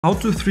How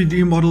to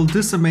 3D model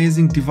this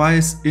amazing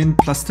device in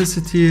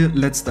Plasticity.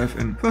 Let's dive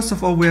in. First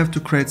of all, we have to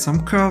create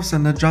some curves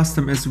and adjust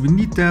them as we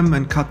need them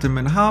and cut them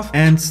in half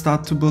and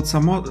start to build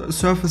some more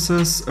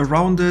surfaces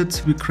around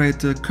it. We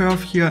create a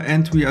curve here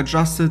and we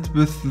adjust it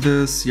with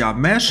this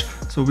mesh,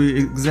 so we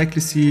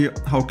exactly see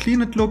how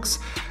clean it looks.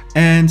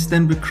 And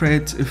then we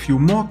create a few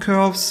more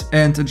curves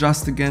and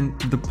adjust again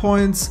the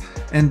points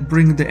and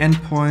bring the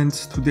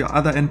endpoint to the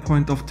other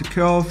endpoint of the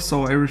curve,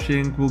 so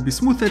everything will be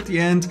smooth at the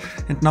end.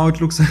 And now it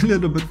looks a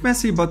little bit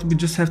messy, but we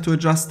just have to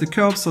adjust the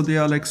curves so they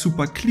are like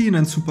super clean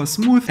and super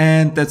smooth,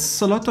 and that's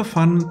a lot of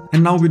fun.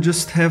 And now we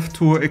just have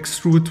to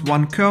extrude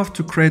one curve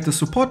to create a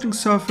supporting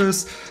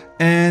surface.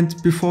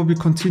 And before we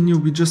continue,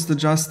 we just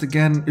adjust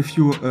again a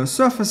few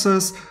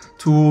surfaces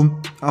to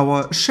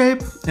our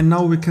shape, and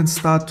now we can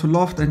start to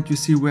loft, and you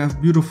see we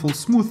have beautiful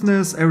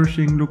smoothness,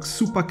 everything looks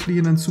super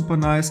clean and super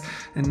nice.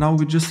 And now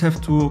we just have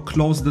to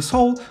close this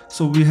hole,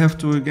 so we have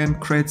to again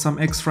create some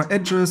extra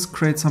edges,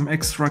 create some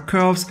extra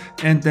curves,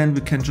 and then we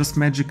can just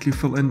magically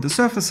fill in the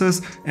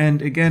surfaces,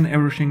 and again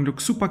everything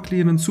looks super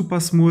clean and super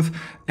smooth.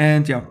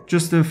 And yeah,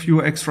 just a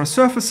few extra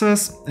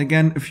surfaces,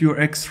 again a few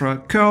extra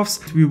curves.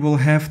 We will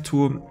have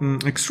to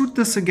extrude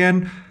this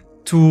again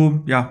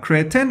to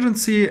create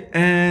tangency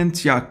and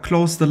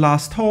close the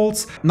last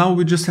holes. Now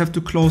we just have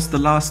to close the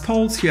last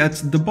holes here at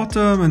the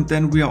bottom, and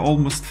then we are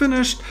almost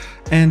finished.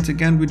 And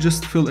again we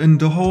just fill in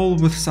the hole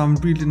with some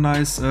really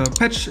nice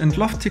patch and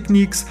loft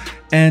techniques,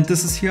 and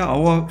this is here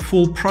our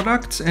full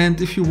product. And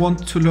if you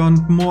want to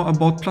learn more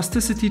about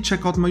Plasticity,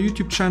 check out my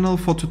YouTube channel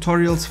for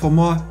tutorials for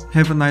more.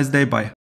 Have a nice day, bye.